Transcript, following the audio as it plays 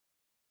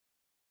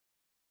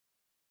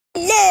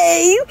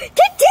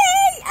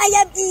Today I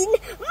am in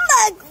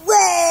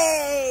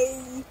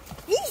Mugway.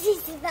 This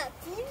is the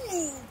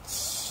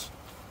village.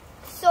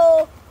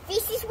 So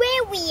this is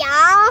where we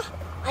are.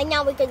 And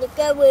now we're going to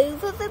go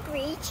over the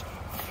bridge,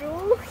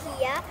 through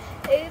here,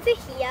 over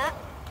here,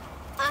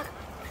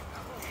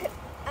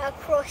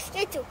 across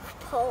the duck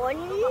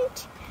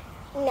pond.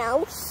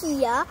 Now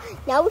here.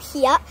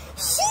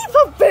 See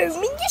the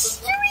boom in the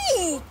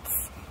streets.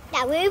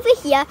 Now over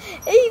here,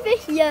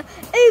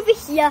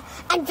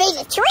 and the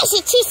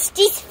electricity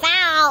is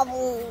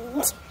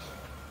found.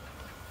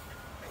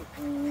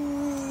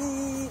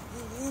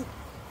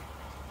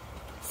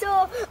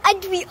 So,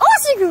 and we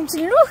also going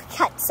to look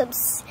at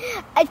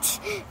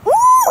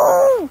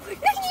ooh, look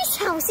at this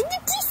house in the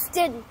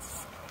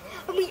distance.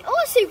 And we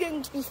also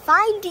going to be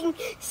finding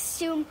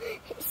some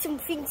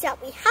things that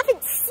we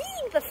haven't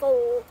seen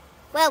before.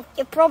 Well,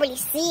 you've probably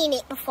seen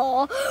it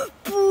before,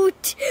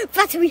 but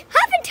that we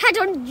haven't had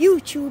on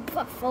YouTube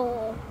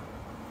before.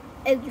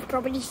 Oh, you've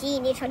probably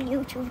seen it on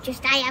YouTube,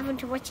 just I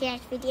haven't watched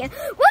that video.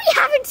 Well, you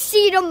haven't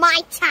seen on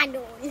my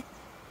channel.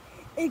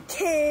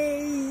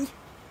 Okay.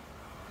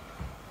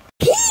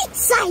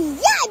 Pizza,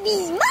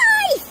 yummy,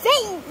 my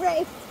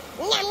favourite.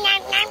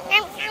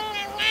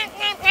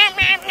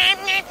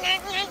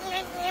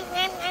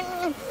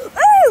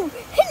 Oh,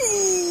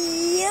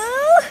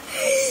 hello.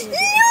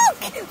 Look,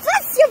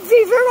 that's the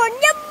river on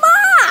the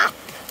map.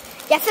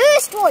 The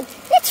first one.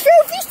 Let's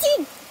throw this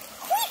in.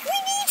 Quick, we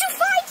need to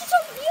find it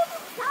on the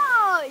other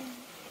side.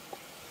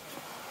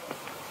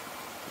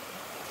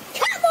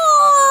 Come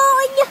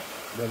on.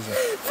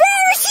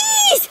 There it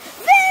is.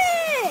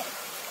 There.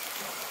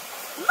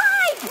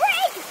 My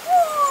bread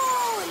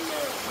one.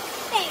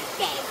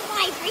 There,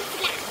 my bread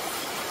last.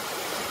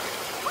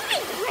 My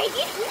bread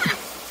is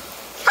last.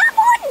 Come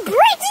on,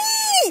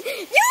 Bready!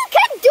 You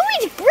can do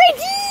it,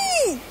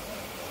 Bready!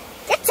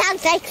 That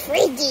sounds like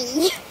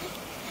Freddy.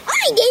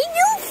 I need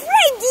you,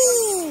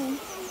 Freddy!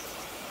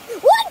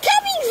 One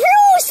coming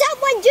through,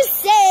 someone just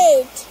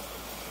said.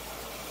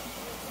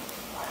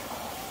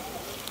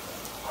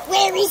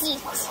 Where is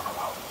it?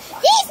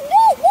 There's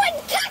no one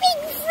coming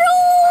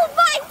through,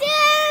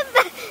 madam!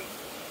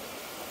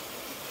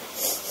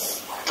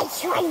 I'm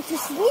trying to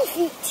sniff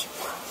it.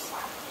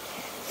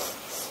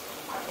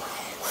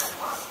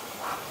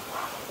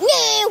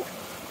 No,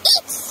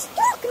 it's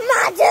stuck,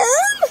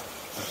 madam.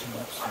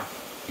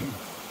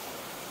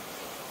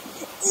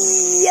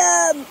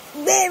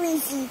 Where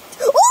is it?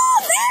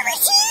 Oh, there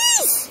it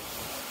is!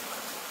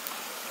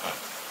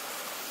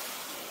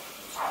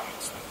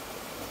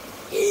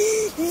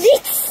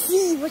 Let's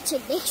see what the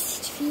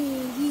next few is.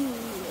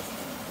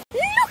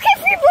 Look,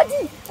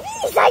 everybody!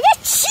 These are the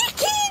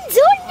chickens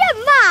on the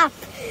map!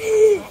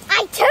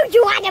 I told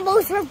you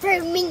animals were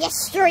roaming the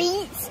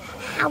streets.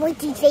 How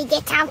did they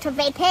get out of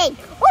their pen?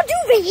 Or do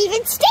they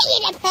even stay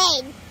in a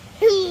pen?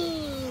 I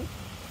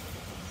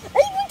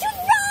want to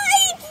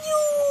ride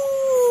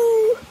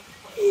you!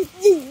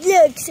 You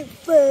look so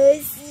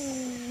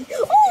fuzzy.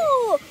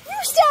 Oh,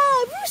 rooster!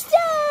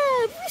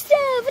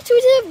 What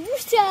was a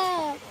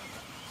rooster?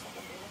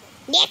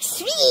 Next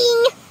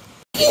thing!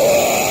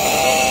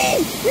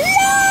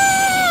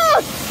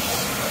 Look!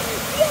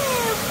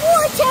 Yeah,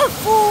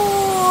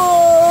 waterfall!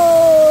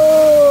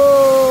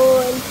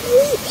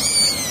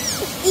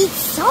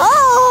 It's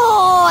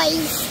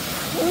toys!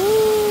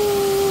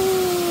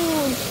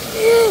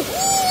 Look!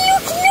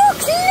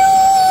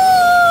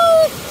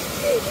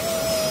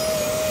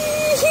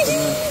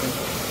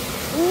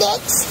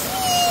 Next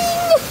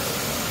thing!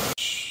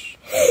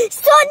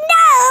 So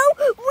now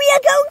we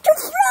are going to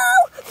throw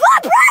the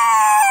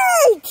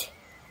bread!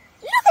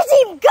 Look at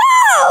him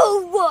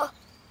go!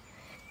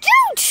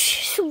 Don't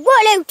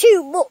swallow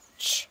too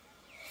much.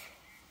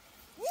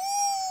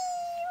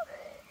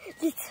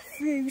 Let's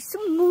throw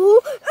some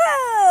more.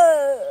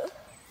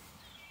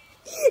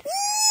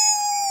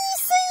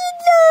 So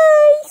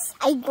nice.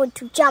 I want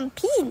to jump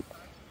in.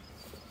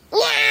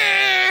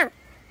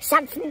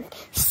 Something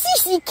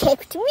Sissy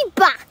kept me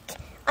back.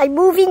 I'm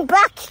moving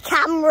back,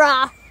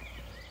 camera.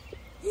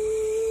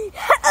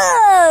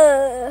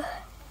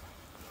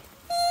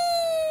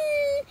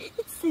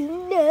 It's so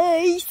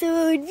nice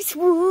on this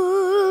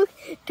walk.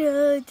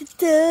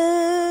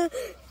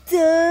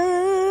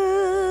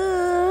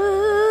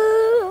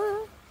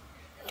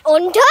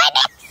 On to the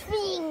next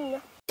thing.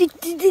 Look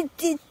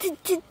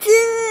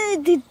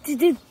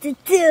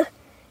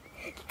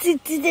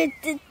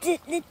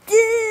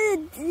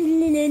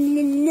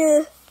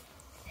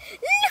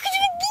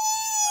at this.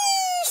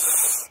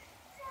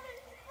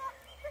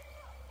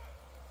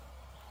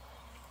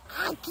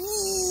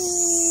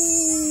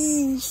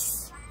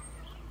 Geese.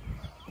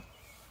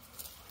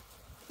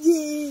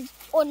 Yeah.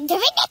 On to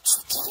the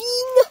next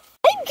thing.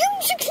 I'm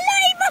going to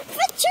climb up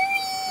the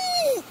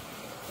tree.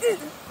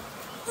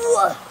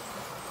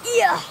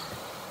 Yeah.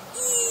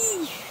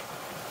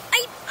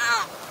 I'm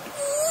up.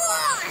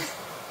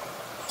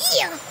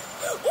 Yeah.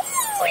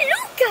 Ooh,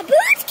 look, a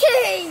bird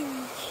cage.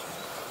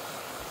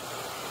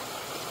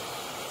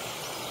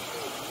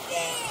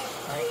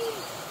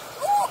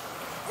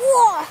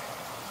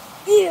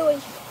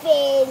 Ew.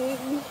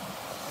 laughing.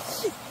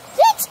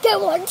 Let's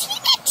go on to the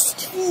next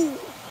thing. In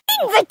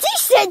the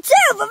distance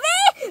over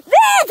there,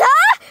 there's a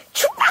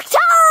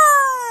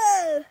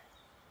tractor.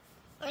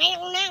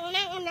 Meow, meow,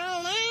 meow,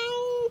 meow,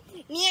 meow.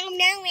 Meow,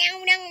 meow, meow,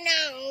 meow,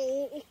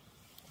 meow.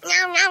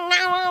 Meow, meow,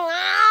 meow,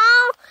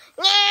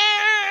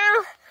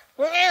 meow,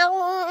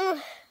 meow.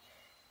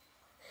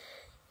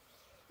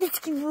 Let's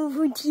go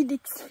over to the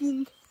next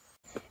thing.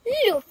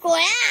 Look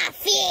what I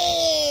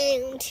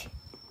found!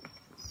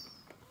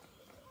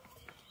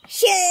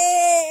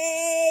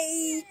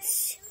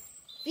 Shades!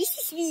 This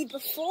is me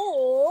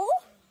before.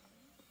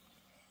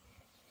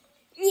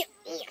 Meow,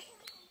 meow.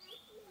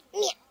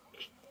 Meow.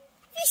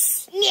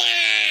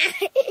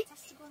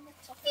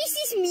 This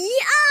is me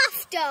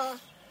after.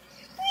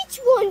 Which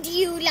one do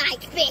you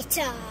like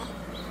better?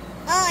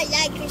 I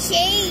like the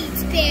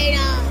shades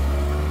better.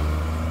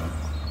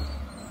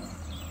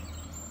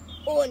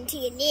 On to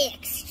your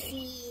next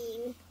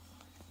thing.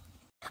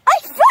 I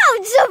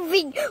found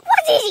something!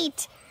 What is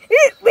it? Who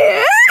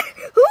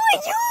are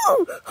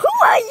you? Who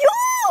are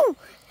you?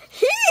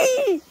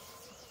 You're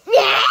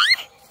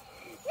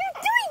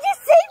doing the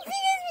same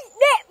thing as me.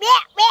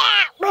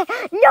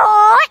 No.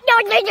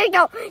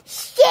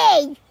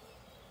 Stay.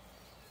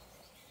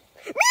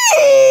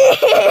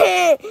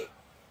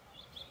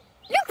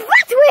 Look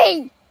that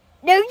way.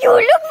 No, you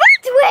look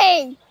that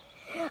way.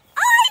 I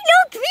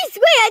look this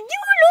way and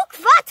you look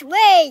that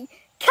way.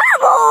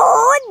 Come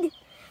on!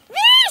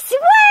 This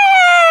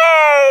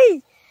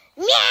way!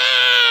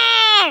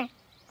 Meow!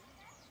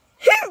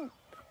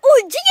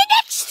 On to your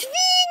next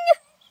thing!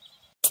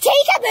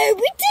 Take a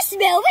moment to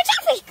smell the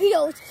traffic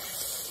girls.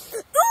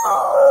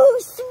 Ooh,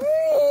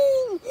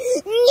 spring!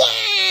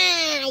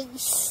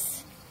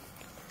 Nice!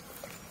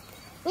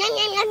 Yum,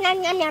 yum, yum, yum,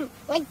 yum, yum.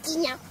 Like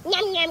yum,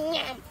 yum, yum,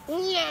 yum,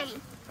 yum.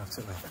 That's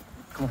it, mate.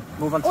 Come on,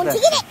 move on to the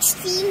next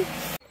thing.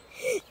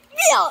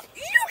 Now,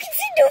 look,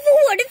 it's another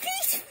one of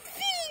these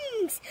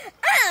things.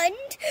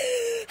 And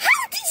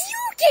how did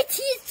you get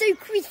here so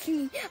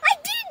quickly? I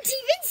didn't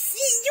even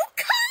see you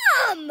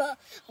come.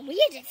 We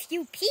had a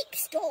few pit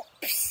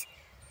stops.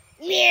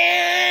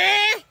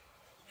 Meow.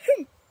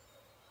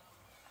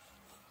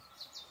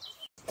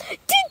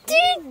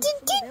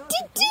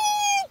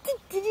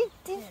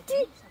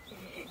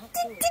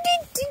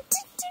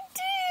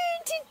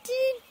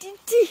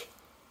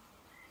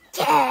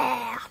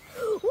 Yeah.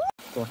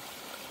 Go on.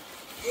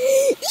 We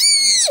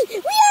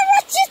are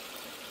at the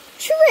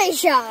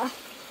treasure.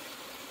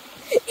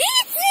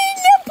 It's in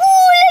the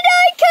pool and I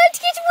can't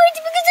get wet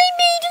because I'm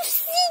made of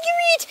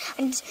cigarette.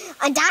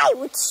 And I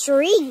would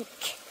shrink.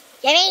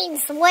 You mean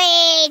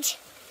suede?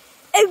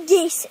 Oh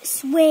yes,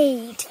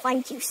 suede.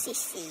 Thank you,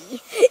 sissy.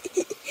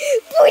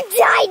 But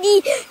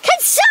Tiny, can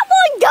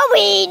someone go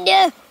in?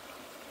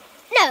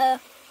 No.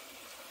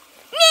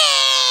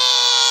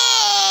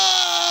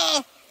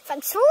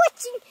 Thanks for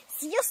watching.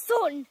 See you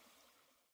soon.